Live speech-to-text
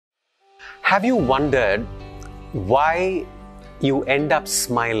Have you wondered why you end up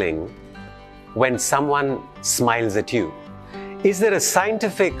smiling when someone smiles at you? Is there a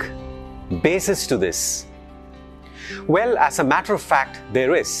scientific basis to this? Well, as a matter of fact,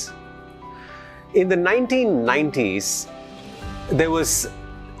 there is. In the 1990s, there was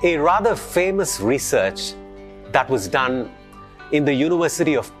a rather famous research that was done in the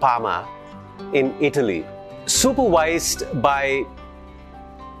University of Parma in Italy, supervised by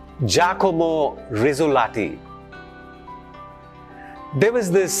Giacomo Rizzolatti. There was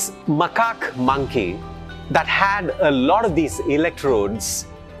this macaque monkey that had a lot of these electrodes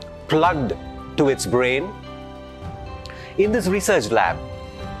plugged to its brain. In this research lab,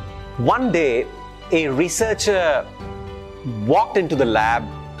 one day a researcher walked into the lab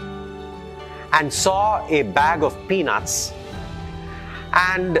and saw a bag of peanuts,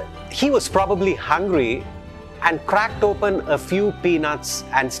 and he was probably hungry and cracked open a few peanuts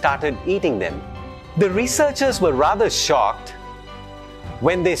and started eating them. The researchers were rather shocked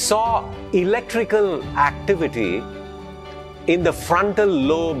when they saw electrical activity in the frontal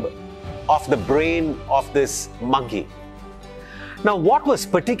lobe of the brain of this monkey. Now, what was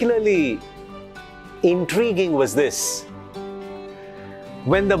particularly intriguing was this.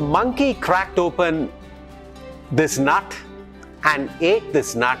 When the monkey cracked open this nut and ate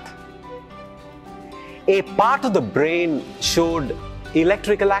this nut, a part of the brain showed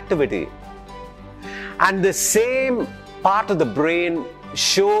electrical activity, and the same part of the brain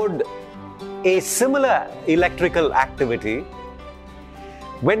showed a similar electrical activity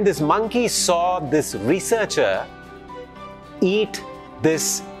when this monkey saw this researcher eat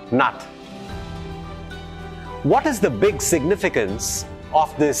this nut. What is the big significance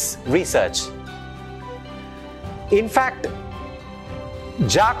of this research? In fact,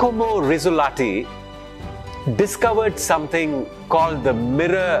 Giacomo Rizzolatti discovered something called the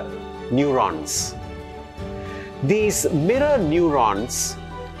mirror neurons. These mirror neurons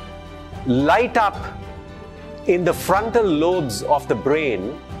light up in the frontal lobes of the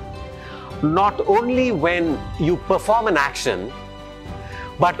brain not only when you perform an action,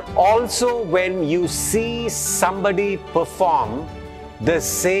 but also when you see somebody perform the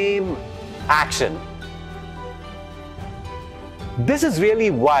same action. This is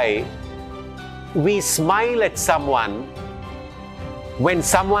really why we smile at someone when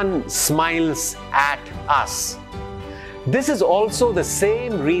someone smiles at us. This is also the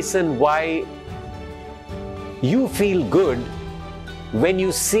same reason why you feel good when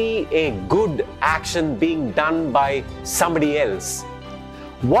you see a good action being done by somebody else.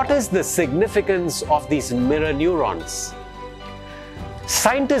 What is the significance of these mirror neurons?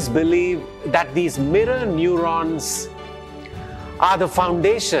 Scientists believe that these mirror neurons are the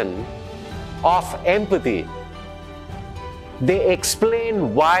foundation of empathy. They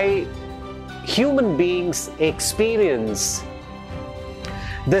explain why human beings experience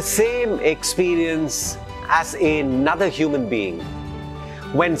the same experience as another human being.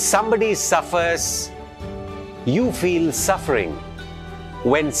 When somebody suffers, you feel suffering.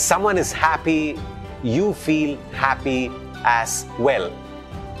 When someone is happy, you feel happy as well.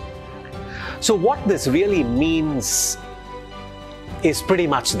 So what this really means is pretty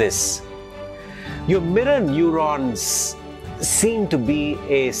much this. Your mirror neurons seem to be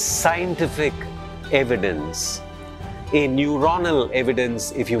a scientific evidence, a neuronal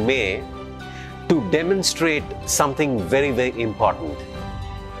evidence, if you may, to demonstrate something very, very important.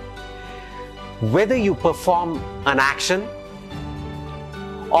 Whether you perform an action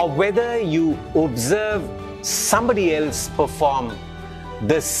or whether you observe somebody else perform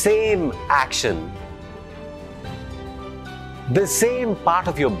the same action, the same part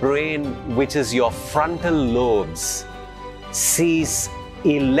of your brain, which is your frontal lobes, sees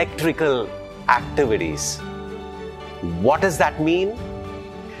electrical activities. What does that mean?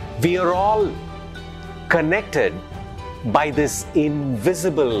 We are all connected by this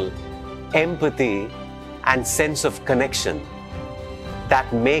invisible empathy and sense of connection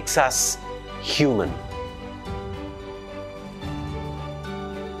that makes us human.